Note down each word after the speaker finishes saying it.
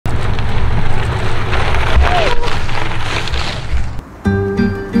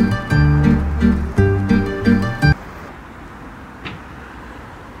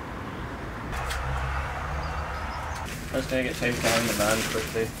Maybe carrying the van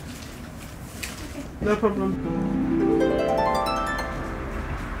quickly. No problem.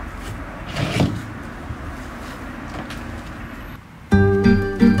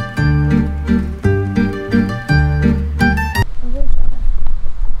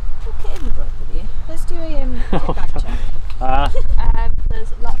 Let's do a bag check.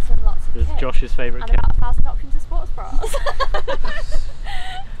 There's lots and lots of There's kit. Josh's favourite and kit. about 1,000 options of sports bras.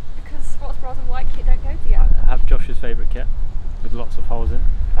 Because sports bras and white kit don't go together. I have Josh's favourite kit with lots of holes in.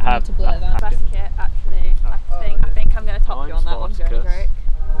 I have to blur that. Best kit, actually. I think I'm going to top you on that one, Johnny Drake.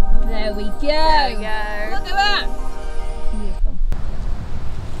 There we go. There we go. Look at that. Beautiful.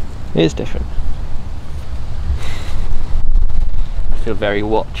 It is different. I feel very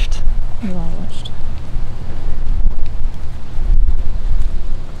watched. You are watched.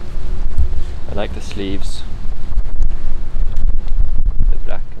 I like the sleeves. The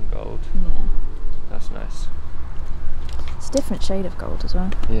black and gold. Yeah. That's nice. It's a different shade of gold as well.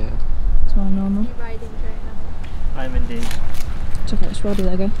 Yeah. It's more normal. Are you riding, Jonah? I am indeed. Check out this Roddy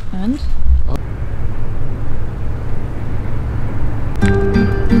logo. And?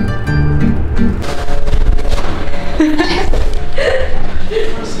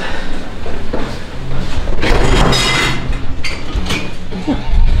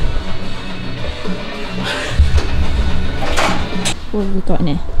 What have we got in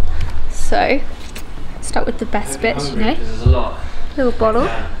here? So, start with the best bits, you know? There's a lot. Little bottle.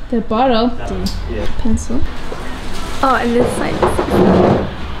 The bottle. Yeah. Pencil. Oh, and this like.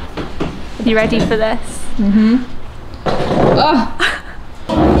 Are you ready for this? Mm-hmm. Oh!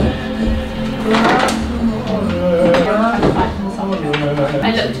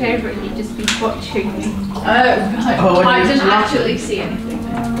 I looked over and he'd just been watching me. Oh, right. I didn't actually see anything.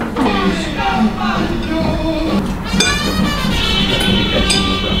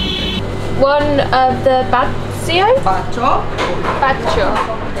 One of the Baccio? Baccio.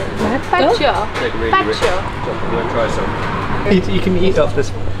 You want to try some? You can eat off this.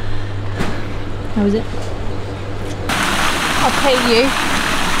 How is it? I'll pay you.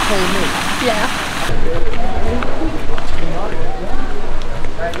 Pay me? Yeah.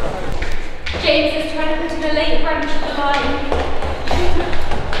 James is trying to put in a late brunch for the line.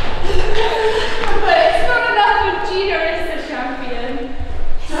 But it's not enough when Gina is the champion.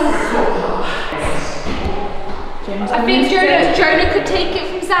 I think Jonah could take it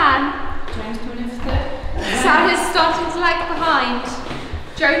from Zan. Zan is starting to lag behind.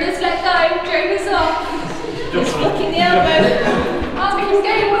 Jonah's let go, Jonah's off. He's flicking the elbow. Oh, he's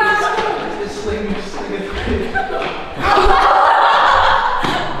going back.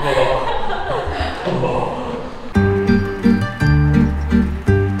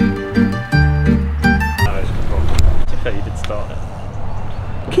 To be fair, you did start it.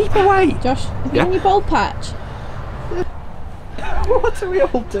 Keep away! Josh, have you done your bowl patch? What are we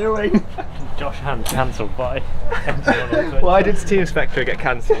all doing? Josh hand cancelled by. Why did Team Spectra get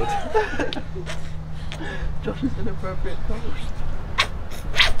cancelled? Josh is inappropriate post.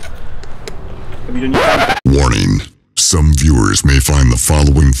 Have you done your Warning. Some viewers may find the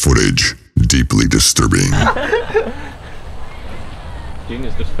following footage deeply disturbing.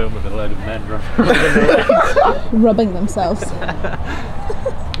 Gina's just filming with a load of men Rubbing themselves.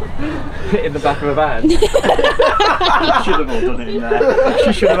 in the back of a van. Should have all done it in there.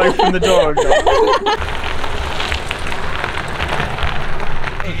 She should have opened the door and gone.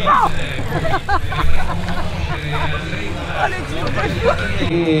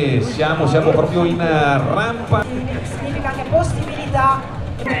 Siamo proprio in rampa. Significa che possibilità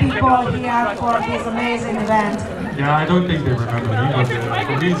people here for this amazing event. Yeah, I don't think they remember me, but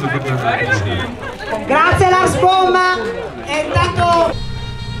for me it's a good memory. Grazie Lars Bomma e intanto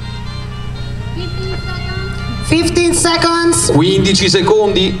 15 seconds. 15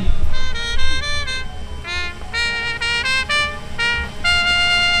 secondi.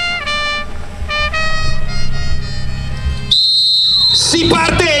 Si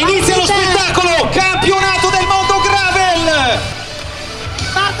parte, inizia lo spettacolo, campionato del mondo gravel.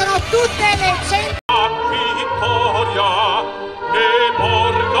 Partono tutte le 100. Vittoria ne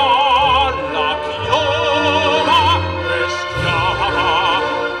porta la chioma e schiava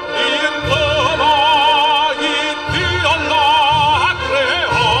in Roma il Dio la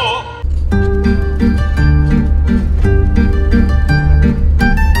creò.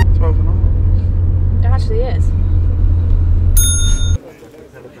 It actually is.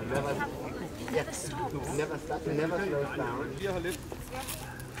 Never slows down.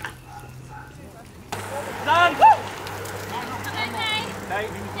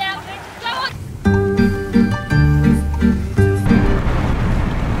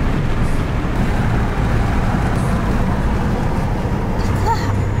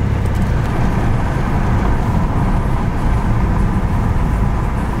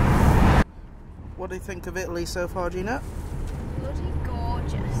 think of Italy so far, Gina? Bloody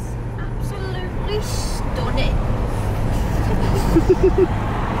gorgeous. Absolutely stunning.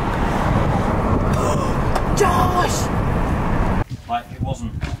 Josh! Like, it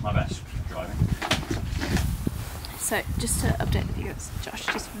wasn't my best driving. So, just to update the viewers, Josh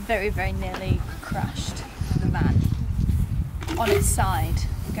just very, very nearly crashed the van on its side,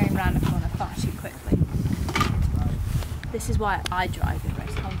 going round a corner far too quickly. This is why I drive in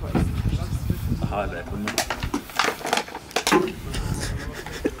race convoys. A high bed, wouldn't it?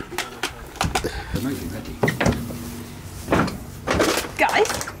 Guys?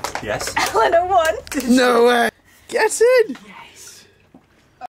 Yes. Eleanor won! No way! Get in! Yes!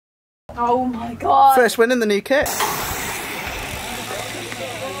 Oh my god! First win in the new kit.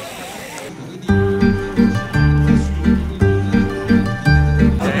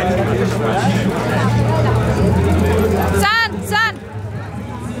 San!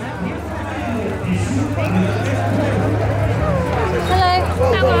 Hello.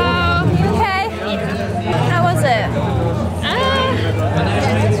 Hello. You okay? How was it?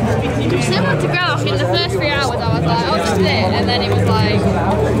 Similar to Graf, in the first 3 hours I was like, oh, this is it, and then it was like...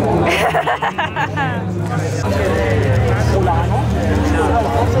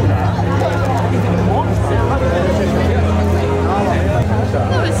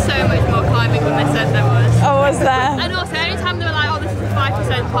 There was so much more climbing than they said there was. Oh, was there? And also, anytime they were like, oh, this is a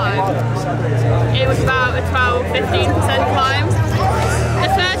 5% climb, it was about a 12-15% climb. The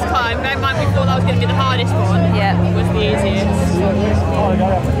first climb, bear in mind we thought that was going to be the hardest one, was the easiest.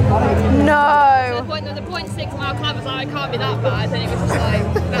 No! To the point that the 0.6 mile climb was like, it can't be that bad, and it was just like,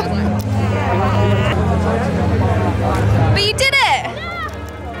 that was like... But you did it!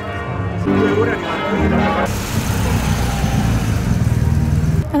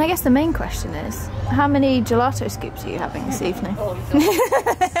 And I guess the main question is, how many gelato scoops are you having this evening? Oh,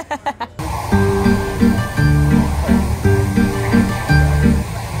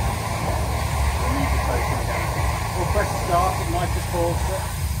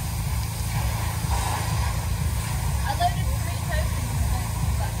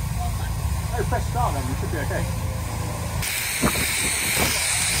 press start then, you should be okay.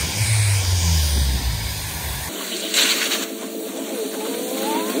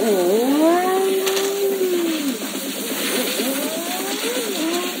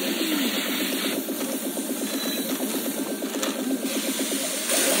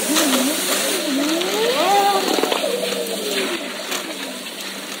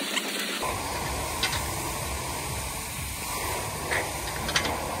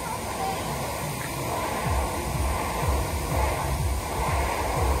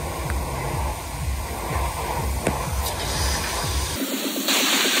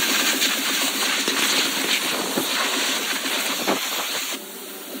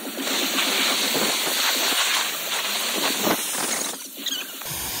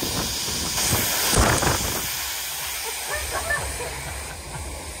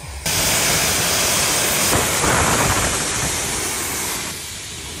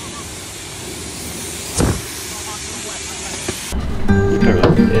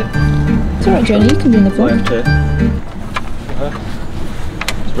 It's alright, Johnny, you can be in the floor.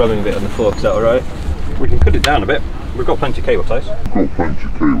 It's rubbing a bit on the floor, is that alright? We can cut it down a bit. We've got plenty of cable ties.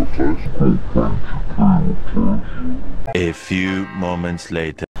 A few moments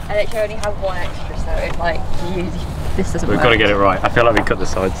later. I literally only have one extra, so it's like, this doesn't work. We've got to get it right. I feel like we cut the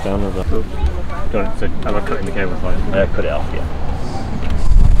sides down of the... So am I cutting the cable ties? Cut it off, yeah.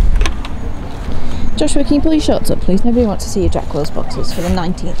 Joshua, can you pull your shorts up, please? Nobody wants to see your Jack Wills boxes for the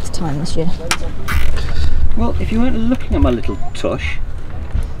 19th time this year. Well, if you weren't looking at my little tush...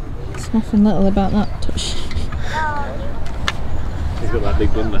 There's nothing little about that tush. He's got that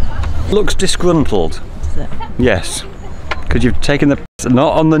big bum there. Looks disgruntled. Does it? Yes. Because you've taken the...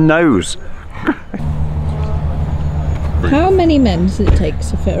 not on the nose. How many men does it take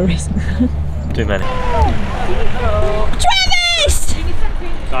to fit a racing? Too many. Travis!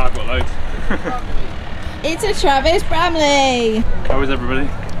 Oh, I've got loads. It's a Travis Bramley! How is everybody?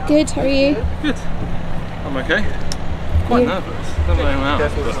 Good, how are you? Good. I'm okay. Quite nervous. Don't know how.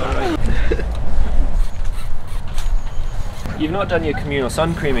 You've not done your communal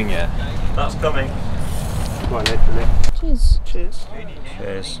sun creaming yet. That's coming. Quite literally. Cheers. Cheers.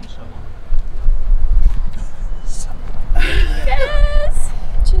 Cheers. Cheers!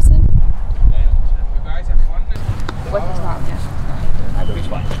 Cheers then.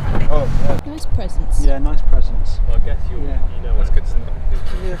 Nice presents. Yeah, nice presents. Well, I guess you know that's good.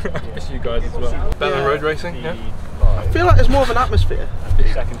 I guess you guys as well. Better than road racing, yeah? feel like there's more of an atmosphere.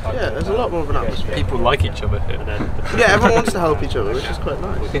 Second time. Yeah, there's a lot more of an atmosphere. People like each other. Yeah, everyone wants to help each other, which is quite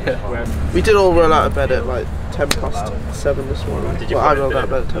nice. Yeah. We did all roll out of bed at like 7:10 this morning. Well, I rolled out of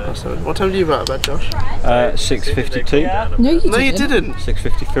bed at 7:10. What time did you roll out of bed, Josh? 6:52. No, you didn't.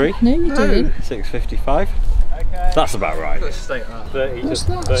 6:53. No, you didn't. 6:55. That's about right. Let's state that. 30 to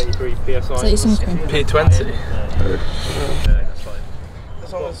 33 PSI. Say something. P20. Yeah, that's fine.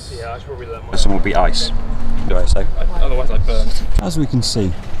 As long as... Yeah, I should probably let this one will be ice. Do I say? Otherwise I'd burn. As we can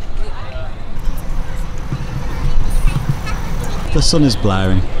see, the sun is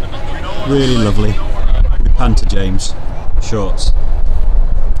blaring. Really lovely. We pan to James. Shorts.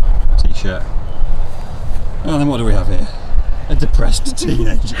 T-shirt. And then what do we have here? A depressed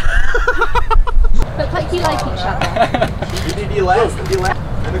teenager. Looks like you like each other.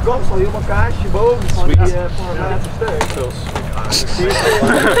 And the goats are uma caixa, bones,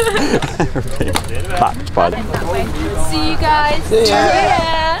 Backed by them. See you guys.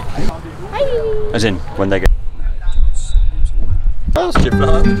 Yeah. Bye. As in, when they get. Oh, that's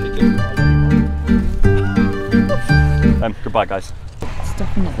goodbye, guys. It's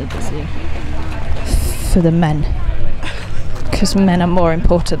definitely busier for the men, because men are more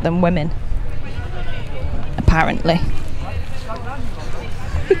important than women, apparently.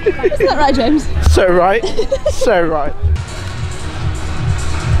 Isn't that right, James? So right. So right.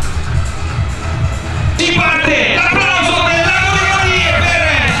 Si parte! L'applauso per la categoria per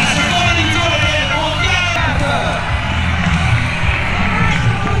la seconda edizione del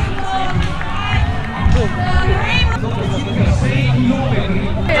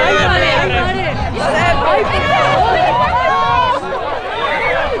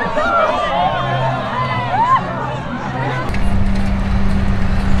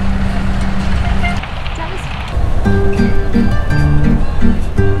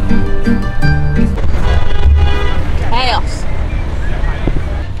Chaos.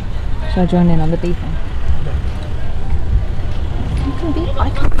 Shall I join in on the beeping? You can beep. I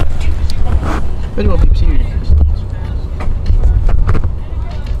can't beep too. If anyone beeps you,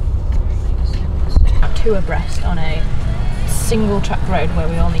 two abreast on a single track road where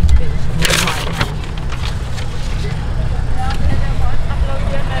we all need to be right.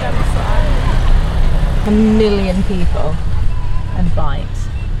 A million people and bikes.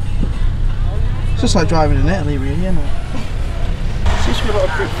 it's just like driving in Italy, really, isn't it? Seems to be a lot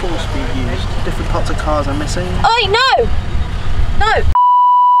of brute force being used. Different parts of cars are missing. Oi, no! No!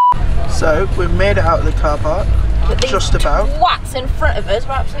 So, we've made it out of the car park. Just about. Twats in front of us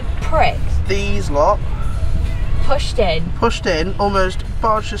were absolute pricks. These lot pushed in, almost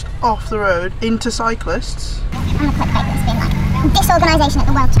barged just off the road into cyclists. I'm a clickbait that's been like disorganisation at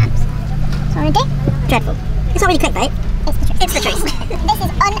the World Champs. So what do? Dreadful. It's not really clickbait. It's the truth. It's the truth. This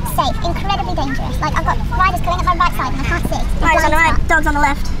is unsafe, incredibly dangerous. Like I've got riders coming up my right side and I can't see. Riders on the right, dogs on the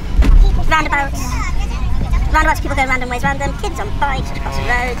left. Roundabouts. Roundabouts, people going random ways around them. Kids on bikes crossing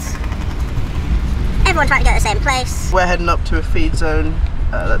roads. Everyone trying to get to the same place. We're heading up to a feed zone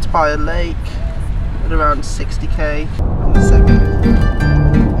that's by a lake at around 60k in a second.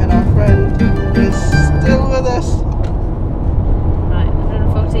 And our friend is still with us. Right,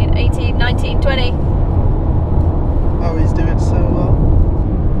 114, 18, 19, 20. Oh, he's doing so well.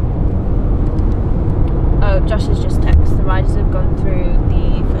 Oh, Josh has just texted. The riders have gone through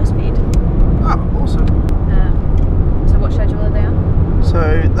the first feed. Oh, awesome. So what schedule are they on?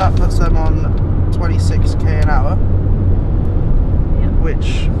 So that puts them on 26k an hour, yep.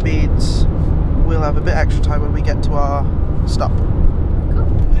 Which means we'll have a bit extra time when we get to our stop.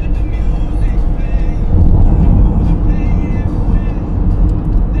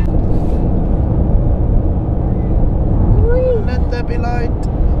 Cool. Let there be light.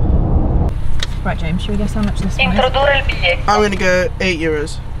 Right, James, should we guess how much this one is? Introdurre il biglietto. I'm going to go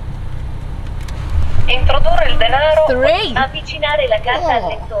 €8. Introdurre il denaro. 3. Avvicinare la carta al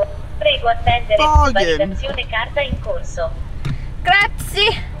lettore. Prego attendere. Validazione carta in corso.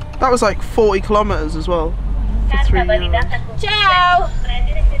 Grazie. That was like 40 kilometers as well. For €3. Ciao.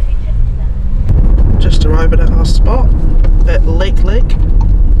 Just arriving at our spot at Lake.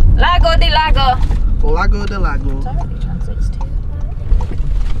 Lago di Lago. Lago de Lago. Directly translates to.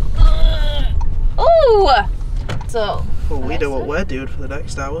 Ooh. So. Well, we know what we're doing for the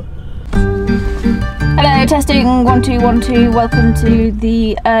next hour. Hello, testing 1 2 1 2. Welcome to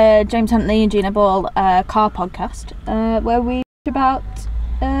the James Huntley and Gina Ball car podcast, where we talk about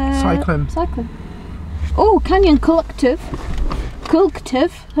cycling. Oh, Canyon Collective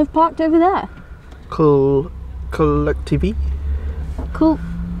have parked over there.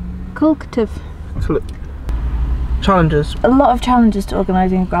 Collective. Challenges. A lot of challenges to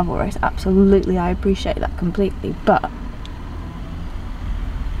organising a gravel race. Absolutely, I appreciate that completely. But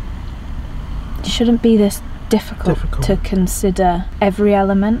It shouldn't be this difficult to consider every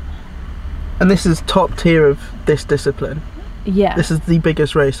element. And this is top tier of this discipline. Yeah. This is the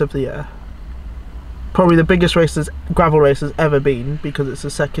biggest race of the year. Probably the biggest race gravel race has ever been, because it's the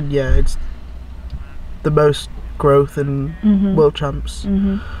second year. It's the most growth in world champs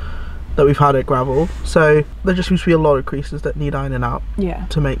that we've had at gravel. So there just seems to be a lot of creases that need ironing out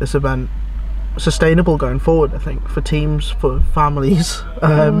to make this event sustainable going forward, I think, for teams, for families,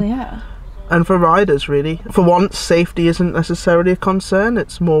 and for riders, really. For once, safety isn't necessarily a concern.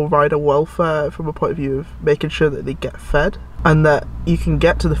 It's more rider welfare from a point of view of making sure that they get fed and that you can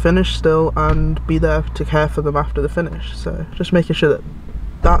get to the finish still and be there to care for them after the finish. So just making sure that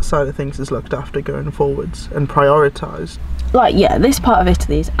that side of things is looked after going forwards and prioritised. Like, yeah, this part of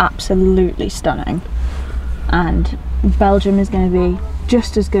Italy is absolutely stunning, and Belgium is going to be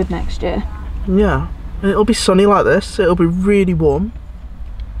just as good next year. Yeah, and it'll be sunny like this. It'll be really warm,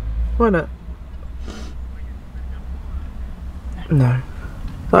 won't it? No,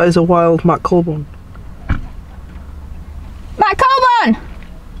 that is a wild Matt Colburn. Matt Colburn!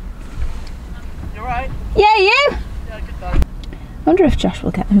 You alright? Yeah, you? Yeah, good though. I wonder if Josh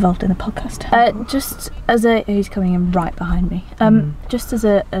will get involved in the podcast. Just as a... He's coming in right behind me. Just as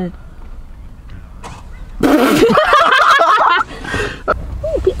a...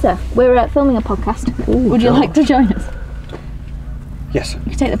 Ooh, pizza. We're filming a podcast. Ooh, would you like to join us? Yes. You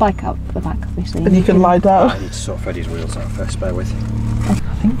can take the bike out the back, obviously. And you can lie down. I need to sort Freddie's wheels out first, bear with. I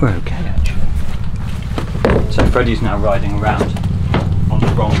think we're okay, actually. So Freddie's now riding around on the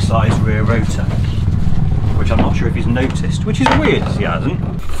wrong side's rear rotor, which I'm not sure if he's noticed, which is weird as he hasn't.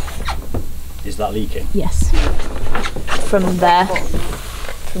 Is that leaking? Yes. From there.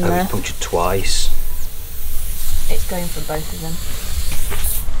 From there. It's punctured twice. It's going for both of them.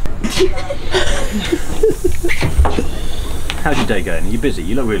 How's your day going? Are you busy?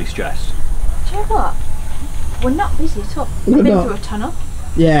 You look really stressed. Do you know what? We're not busy at all. We've been through a tunnel.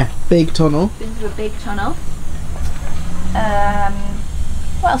 Yeah, big tunnel. Been through a big tunnel.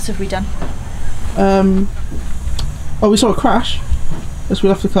 What else have we done? Oh, we saw a crash as we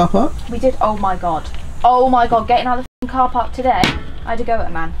left the car park. We did. Oh my god. Oh my god, getting out of the car park today, I had to go at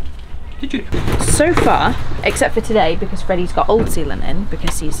a man. Did you? So far, except for today, because Freddie's got old sealant in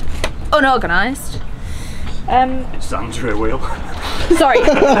because he's unorganised. Zan's rear wheel. Sorry,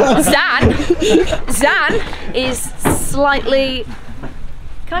 Zan is slightly,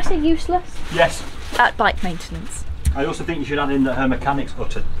 can I say useless? Yes. At bike maintenance. I also think you should add in that her mechanic's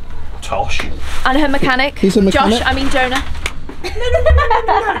utter tosh. And her mechanic. He's a mechanic. Josh, I mean Jonah.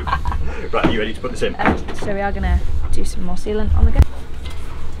 No. Right, are you ready to put this in? So we are going to do some more sealant on the go.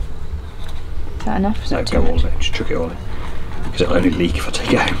 Is that enough? Is that too go all much? of it, just chuck it all in. Because it'll only leak if I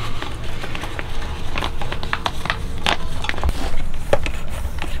take it home.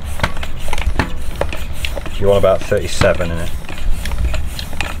 You want about 37 in it.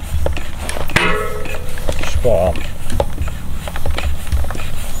 Spot on.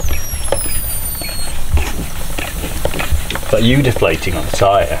 Is that you deflating on the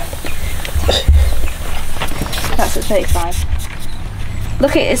tyre? That's at 35.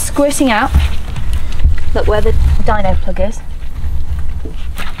 Look, it's squirting out. Look where the dyno plug is.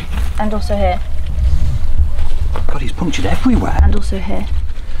 And also here. God, he's punctured everywhere. And also here.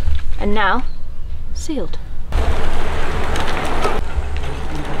 And now, sealed.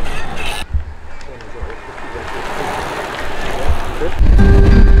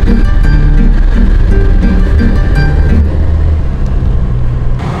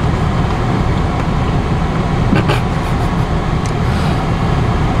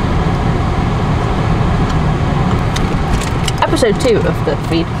 Episode 2 of the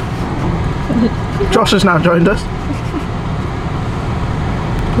feed. Josh has now joined us.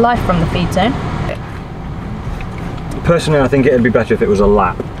 Live from the feed zone. Personally, I think it'd be better if it was a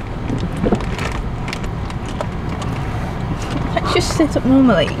lap. Let's just sit up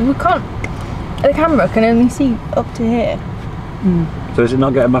normally. We can't. The camera can only see up to here. So is it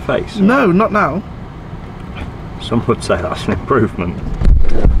not getting my face? No, not now. Some would say that's an improvement.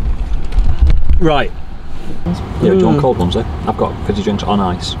 Right. Yeah, do you want cold ones, eh? I've got fizzy drinks on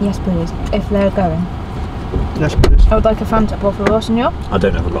ice. Yes, please. If they're going. Yes, please. I would like a Fanta, por favor, senor. I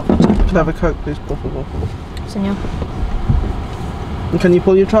don't know if I've got Fanta. Can I have a Coke, please, por favor? Senor. And can you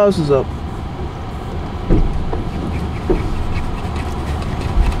pull your trousers up?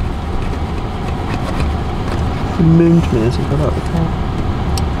 He mooned me as he got out of the car.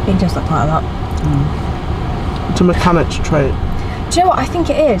 He does look like that. It's a mechanic's trait. Do you know what I think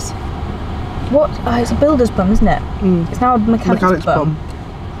it is? What? Oh, it's a builder's bum, isn't it? It's now a mechanic's bum.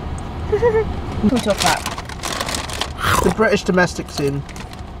 What can we talk about? The British domestic scene.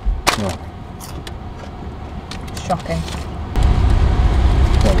 Yeah. shocking.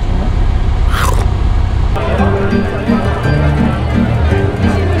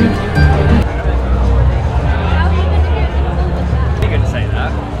 You're going to say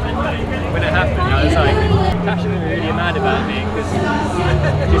that. When it happened, I was like, Tasha was really mad about me because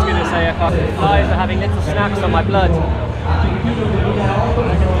she's going to say if flies are having little snacks on my blood.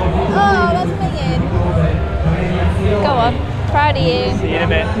 Oh, that's brilliant. Go on, proud of you. See you in a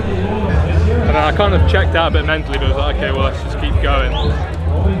bit. And I kind of checked out a bit mentally, but I was like, okay, well, let's just keep going.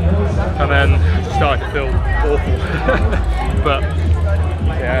 And then I just started to feel awful. But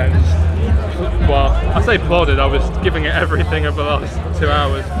yeah, well, I say plodded, I was giving it everything over the last 2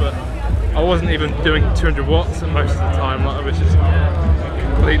 hours, but I wasn't even doing 200 watts most of the time, like I was just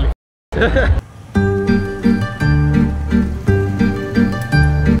completely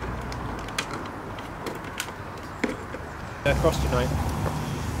Frost tonight.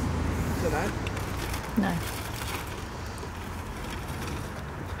 No.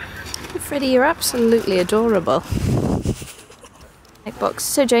 Freddie, you're absolutely adorable. Box.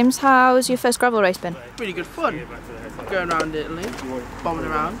 So James, how's your first gravel race been? Really good fun. Going around Italy, bombing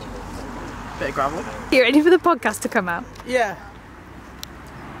around. Bit of gravel. You ready for the podcast to come out? Yeah.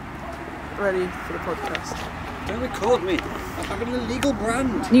 Ready for the podcast. Don't record me. I have an illegal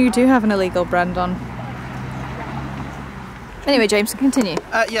brand. You do have an illegal brand on. Anyway, James, continue.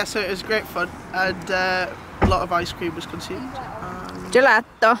 Yeah, so it was great fun, and a lot of ice cream was consumed.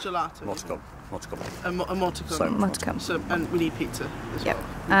 Gelato. Gelato. More to come. More to come. And more to come. Sorry, more to come. So, and we need pizza as well.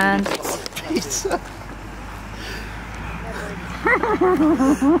 And pizza.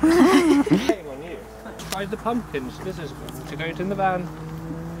 Try the pumpkins. This is to go in the van.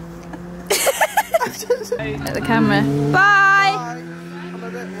 At the camera. Bye.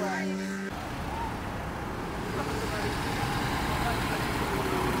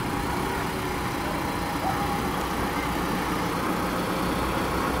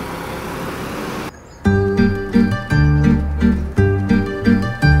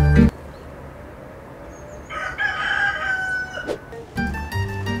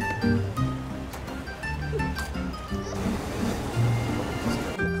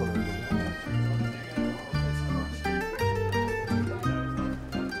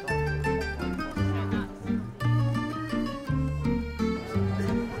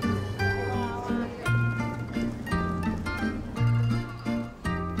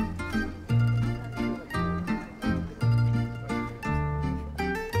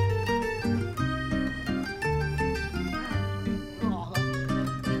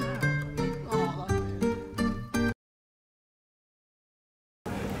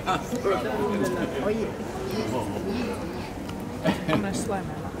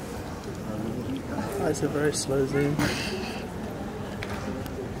 That's a very slow zoom.